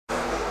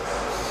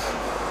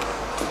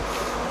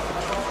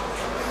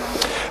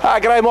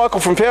G'day,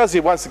 Michael from Fowles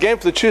here once again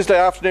for the Tuesday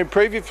afternoon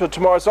preview for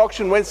tomorrow's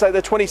auction, Wednesday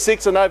the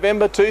 26th of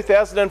November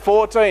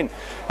 2014.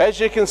 As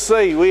you can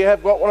see, we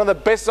have got one of the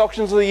best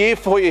auctions of the year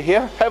for you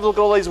here. Have a look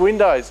at all these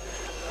windows.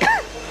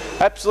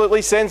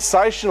 Absolutely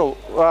sensational.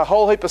 A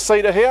whole heap of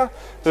cedar here.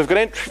 We've got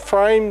entry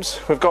frames,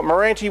 we've got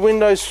Meranti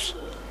windows,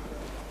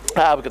 we've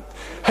got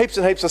heaps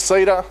and heaps of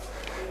cedar.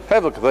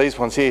 Have a look at these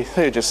ones here,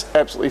 they're just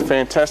absolutely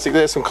fantastic.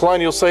 There's some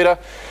colonial cedar.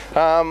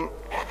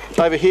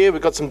 Over here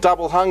we've got some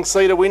double hung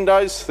cedar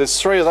windows. There's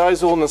 3 of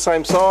those all in the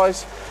same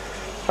size.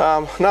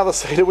 Another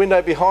cedar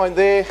window behind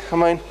there. I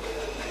mean,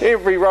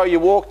 every row you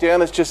walk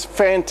down is just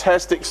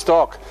fantastic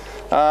stock.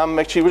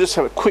 Actually, we'll just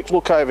have a quick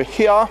look over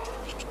here.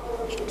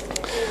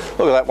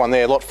 Look at that one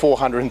there, lot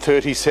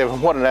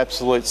 437. What an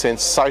absolute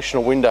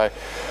sensational window.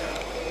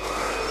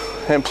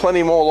 And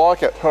plenty more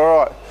like it.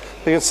 Alright,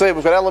 you can see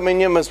we've got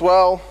aluminium as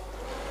well.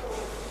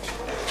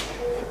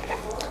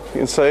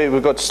 You can see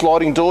we've got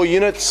sliding door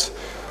units,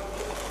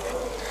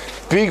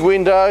 big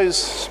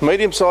windows,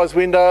 medium-sized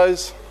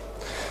windows.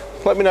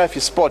 Let me know if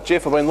you spot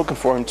Jeff, I've been looking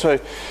for him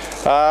too.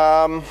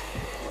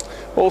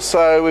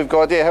 Also we've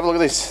got, have a look at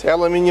this,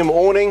 aluminium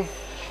awning,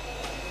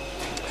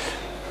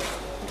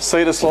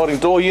 cedar sliding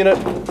door unit.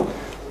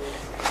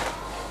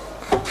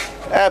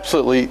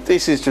 Absolutely,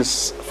 this is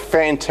just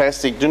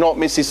fantastic. Do not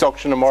miss this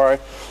auction tomorrow.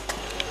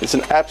 It's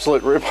an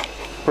absolute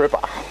ripper.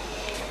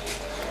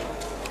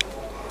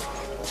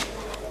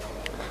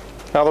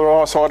 Another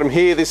nice item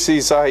here, this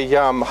is a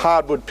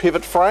hardwood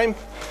pivot frame.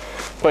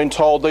 Been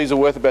told these are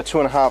worth about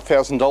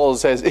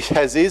 $2,500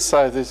 as is,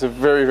 so there's a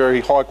very,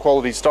 very high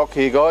quality stock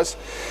here, guys.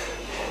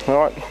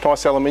 Alright,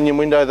 nice aluminium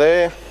window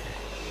there.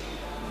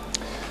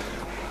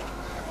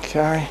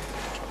 Okay.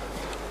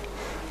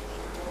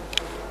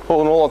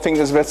 All in all, I think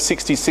there's about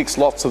 66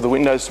 lots of the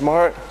windows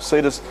tomorrow.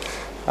 Cedars,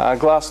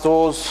 glass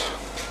doors.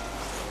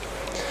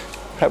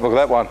 Have a look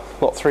at that one,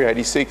 lot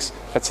 386.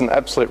 That's an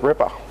absolute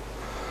ripper.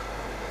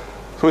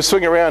 So we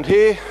swing around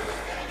here,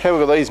 have a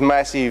look at these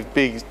massive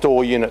big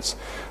door units.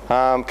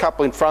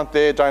 Couple in front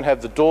there don't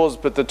have the doors,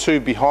 but the 2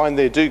 behind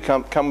there do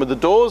come with the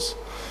doors.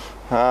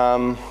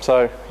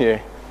 So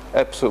yeah,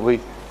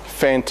 absolutely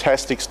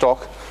fantastic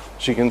stock,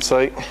 as you can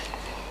see.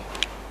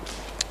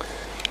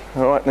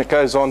 Alright, and it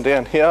goes on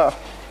down here.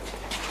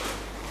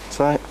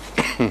 So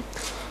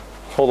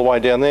all the way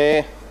down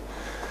there.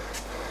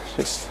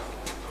 Just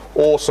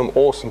awesome,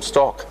 awesome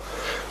stock.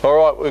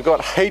 Alright, we've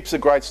got heaps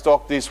of great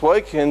stock this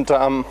week, and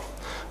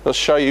I'll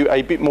show you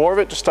a bit more of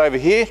it just over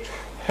here.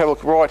 Have a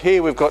look right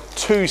here, we've got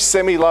 2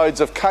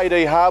 semi-loads of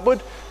KD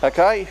hardwood,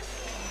 okay?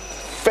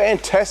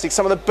 Fantastic,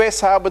 some of the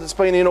best hardwood that's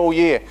been in all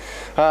year.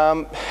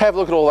 Have a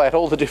look at all that,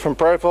 all the different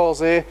profiles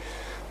there.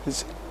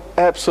 It's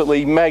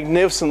absolutely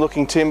magnificent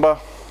looking timber.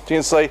 You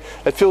can see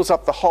it fills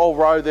up the whole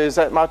row, there's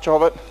that much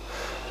of it.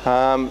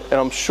 And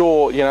I'm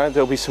sure, you know,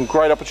 there'll be some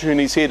great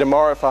opportunities here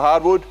tomorrow for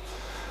hardwood.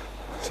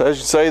 So as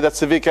you see, that's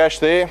the Vic Ash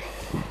there.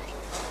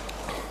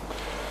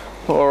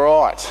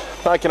 Alright,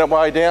 making our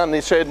way down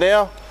this shed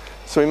now.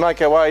 So we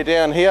make our way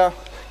down here.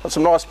 Got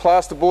some nice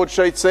plasterboard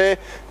sheets there.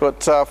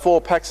 Got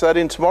 4 packs of that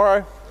in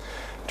tomorrow.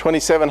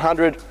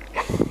 2700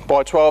 by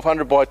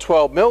 1200 by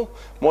 12 mil.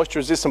 Moisture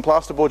resistant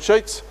plasterboard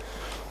sheets.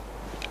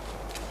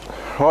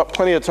 Right,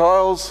 plenty of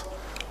tiles.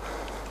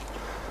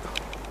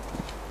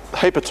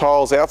 Heap of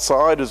tiles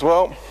outside as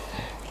well.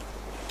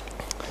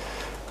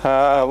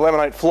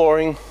 Laminate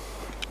flooring,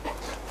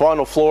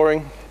 vinyl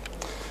flooring,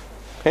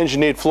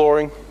 engineered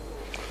flooring.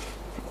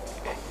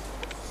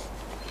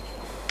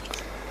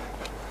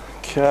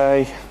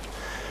 Okay.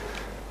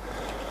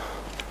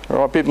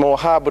 Alright, a bit more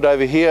hardwood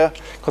over here.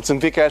 Got some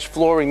Vic Ash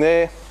flooring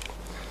there.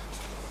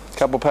 A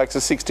couple of packs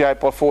of 68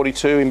 by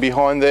 42 in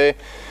behind there.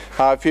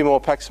 A few more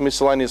packs of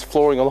miscellaneous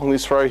flooring along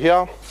this row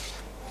here.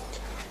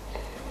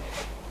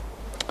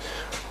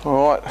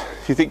 Alright,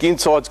 if you think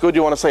inside's good,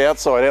 you want to see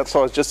outside.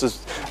 Outside's just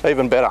as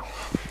even better.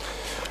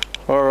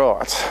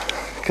 Alright,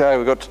 okay,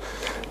 we've got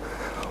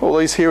all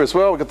these here as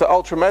well. We've got the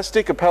Ultra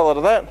Mastic, a pallet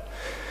of that.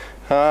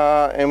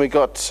 And we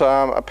got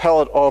a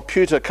pallet of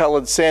pewter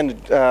coloured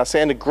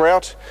sanded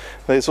grout.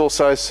 There's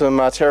also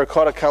some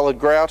terracotta coloured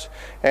grout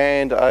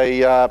and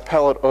a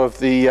pallet of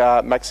the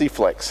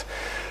Maxiflex.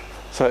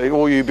 So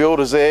all you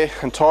builders there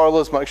and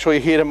tilers, make sure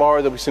you're here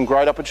tomorrow. There'll be some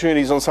great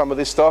opportunities on some of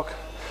this stock.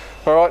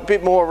 Alright, a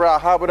bit more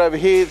hardwood over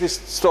here. This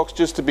stock's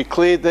just to be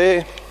cleared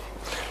there.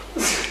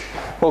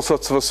 All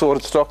sorts of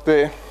assorted stock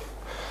there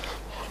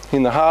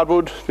in the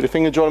hardwood, bit of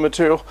finger jointed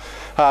material.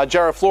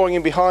 Jarrah flooring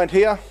in behind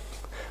here.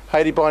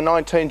 80 by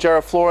 19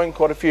 Jarrah flooring,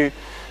 quite a few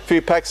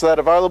packs of that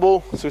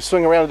available. So we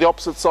swing around to the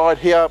opposite side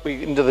here,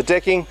 into the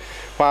decking.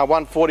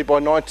 140 by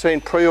 19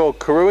 pre-oiled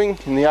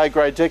Karooing in the A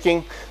grade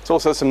decking. It's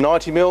also some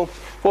 90 mil.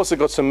 We've also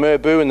got some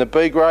Merbau in the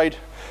B grade.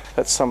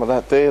 That's some of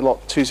that there,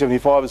 lot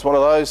 275 is one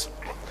of those.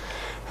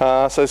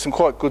 So some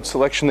quite good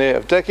selection there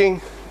of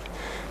decking.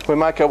 We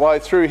make our way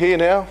through here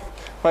now,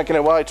 making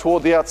our way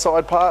toward the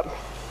outside part.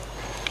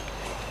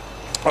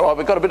 Alright,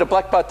 we've got a bit of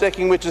black butt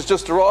decking which has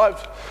just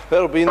arrived.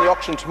 That'll be in the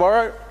auction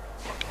tomorrow.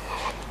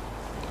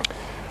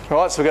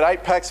 Alright, so we've got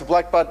 8 packs of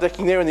black butt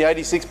decking there in the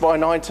 86 by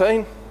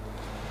 19.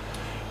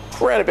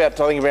 around about,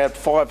 I think about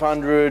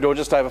 500 or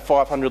just over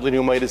 500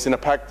 lineal metres in a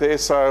pack there.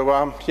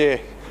 So yeah,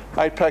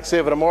 8 packs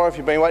there for tomorrow. If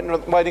you've been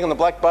waiting on the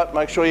black butt,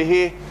 make sure you're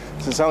here.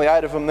 There's only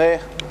 8 of them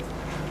there.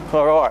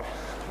 All right,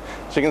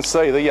 as you can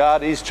see, the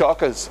yard is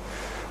chockers.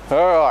 All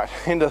right,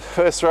 into the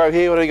first row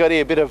here. What do we got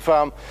here? Bit of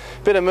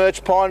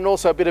merch pine and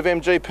also a bit of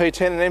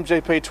MGP10 and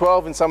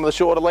MGP12 in some of the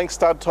shorter lengths,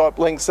 stud type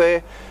lengths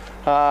there.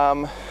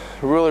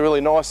 Really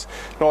nice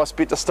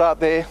bit to start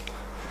there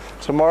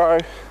tomorrow.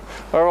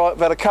 All right,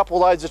 we've had a couple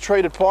loads of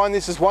treated pine.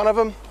 This is one of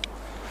them.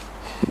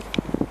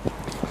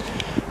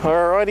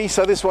 Alrighty,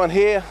 so this one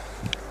here,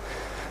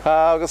 we've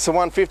got some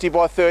 150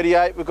 by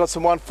 38, we've got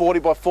some 140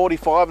 by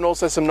 45 and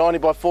also some 90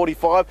 by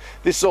 45.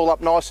 This is all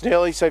up nice and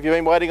early, so if you've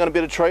been waiting on a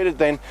bit of treated,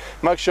 then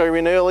make sure you're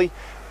in early.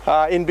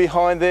 In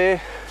behind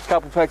there, a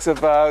couple packs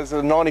of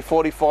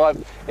 9045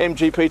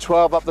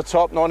 MGP12 up the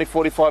top,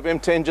 9045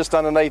 M10 just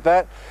underneath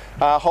that.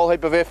 A whole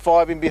heap of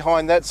F5 in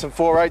behind that, some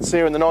 4.8s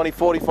there in the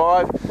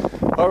 9045.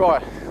 All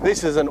right,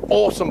 this is an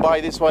awesome bay,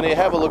 this one here.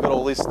 Have a look at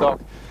all this stock.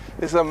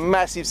 This is a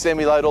massive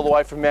semi-load all the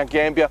way from Mount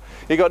Gambier.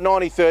 You've got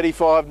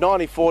 9035,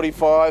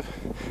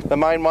 9045, the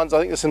main ones. I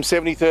think there's some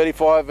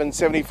 7035 and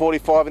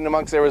 7045 in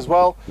amongst there as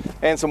well,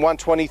 and some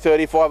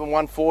 12035 and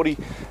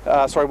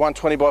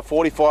 120 by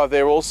 45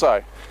 there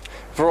also.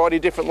 Variety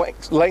of different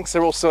lengths.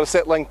 They're all sort of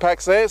set length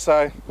packs there,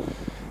 so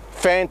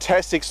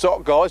fantastic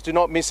stock, guys. Do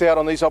not miss out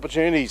on these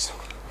opportunities.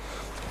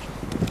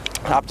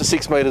 Up to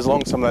 6 metres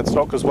long, some of that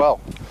stock as well.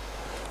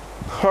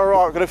 All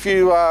right, I've got a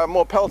few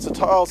more pallets of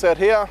tiles out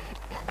here.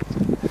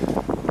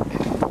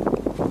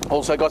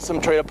 Also got some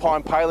treated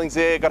pine palings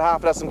there, got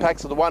half a dozen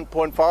packs of the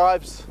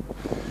 1.5s.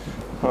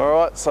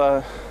 Alright,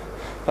 so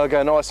they'll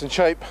go nice and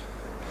cheap.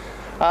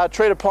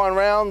 Treated pine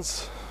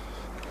rounds.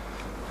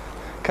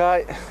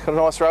 Okay, got a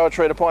nice row of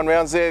treated pine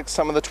rounds there,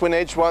 some of the twin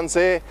edge ones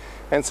there,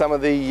 and some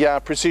of the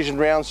precision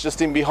rounds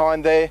just in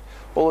behind there,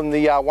 all in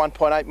the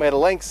 1.8 metre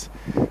lengths.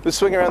 We'll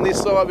swing around this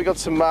side, we've got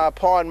some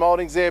pine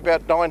mouldings there,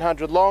 about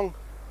 900 long.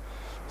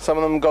 Some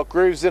of them got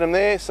grooves in them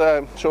there, so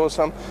I'm sure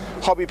some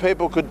hobby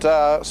people could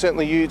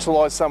certainly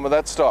utilise some of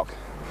that stock.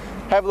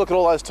 Have a look at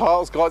all those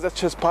tiles, guys, that's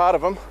just part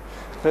of them.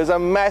 There's a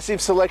massive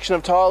selection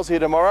of tiles here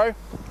tomorrow.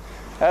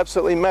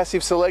 Absolutely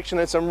massive selection.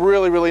 There's some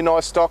really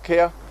nice stock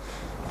here.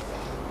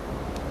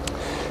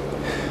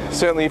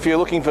 Certainly if you're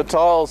looking for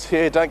tiles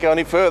here, don't go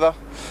any further.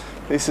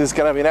 This is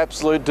going to be an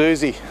absolute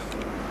doozy.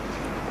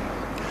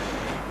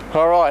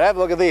 All right, have a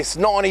look at this,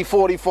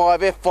 9045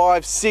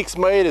 F5, 6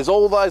 metres,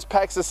 all those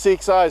packs of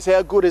 6.0s,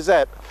 how good is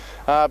that?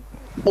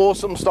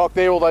 Awesome stock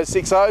there, all those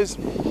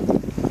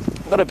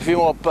 6.0s. Got a few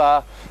more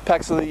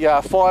packs of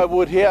the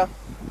firewood here,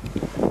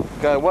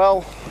 go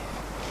well.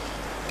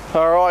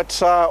 All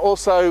right,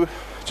 also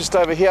just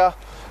over here,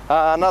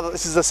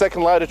 this is the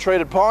second load of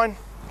treated pine.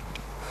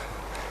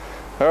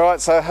 All right,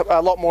 so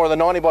a lot more of the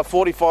 90 by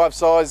 45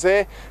 size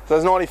there. So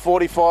there's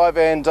 9045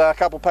 and a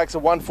couple packs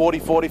of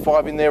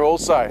 140/45 in there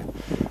also.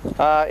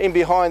 In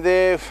behind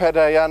there, we've had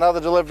another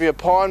delivery of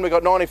pine. We've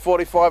got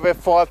 9045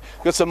 F5,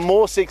 we've got some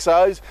more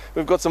 6.0s,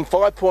 we've got some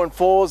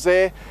 5.4s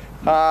there,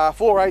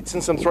 4.8s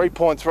and some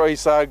 3.3s,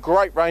 so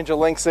great range of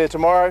lengths there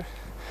tomorrow.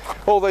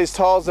 All these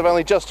tiles have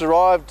only just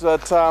arrived,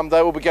 but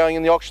they will be going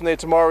in the auction there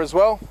tomorrow as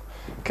well.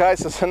 Okay,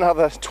 so it's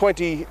another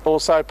 20 or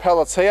so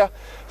pallets here.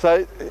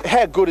 So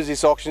how good is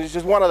this auction? It's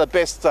just one of the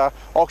best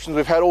auctions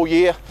we've had all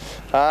year.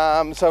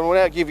 So we'll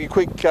now give you a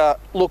quick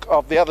look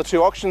of the other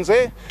 2 auctions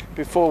there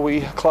before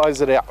we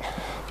close it out.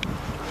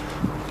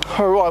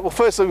 All right, well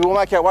firstly we'll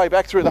make our way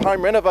back through the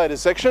home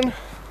renovators section,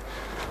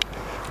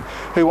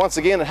 who once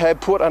again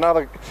have put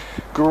another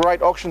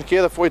great auction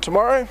together for you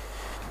tomorrow.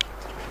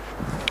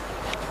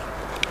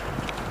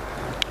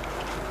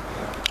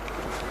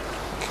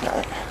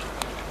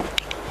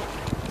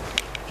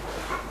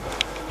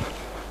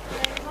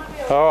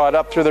 All right,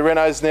 up through the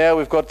renos now.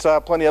 We've got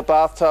plenty of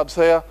bathtubs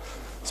here,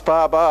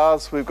 spa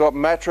bars, we've got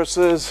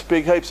mattresses,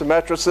 big heaps of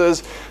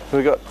mattresses,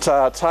 we've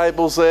got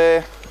tables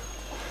there,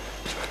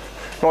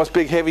 nice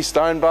big heavy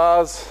stone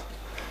bars,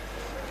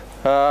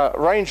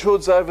 range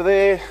hoods over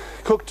there,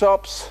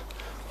 cooktops,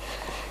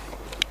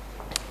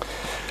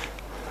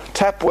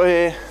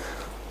 tapware,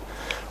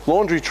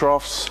 laundry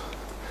troughs,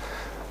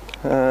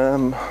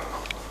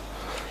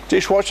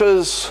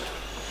 dishwashers,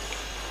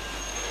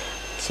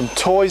 some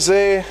toys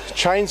there,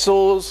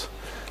 chainsaws,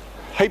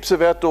 heaps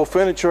of outdoor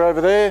furniture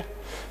over there,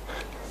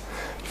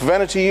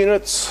 vanity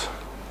units,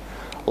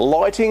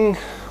 lighting.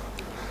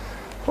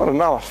 What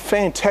another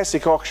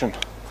fantastic auction.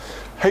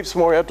 Heaps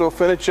more outdoor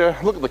furniture.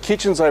 Look at the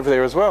kitchens over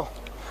there as well.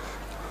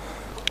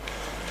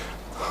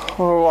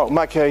 All right, we'll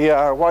make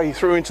our way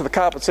through into the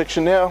carpet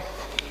section now.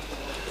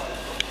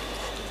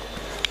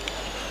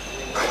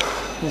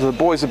 The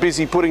boys are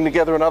busy putting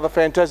together another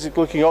fantastic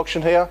looking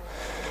auction here.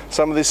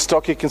 Some of this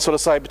stock you can sort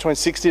of say between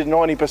 60 to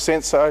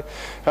 90%, so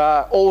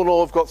all in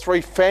all I've got 3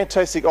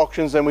 fantastic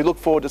auctions and we look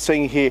forward to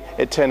seeing you here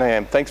at 10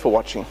 AM. Thanks for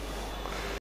watching.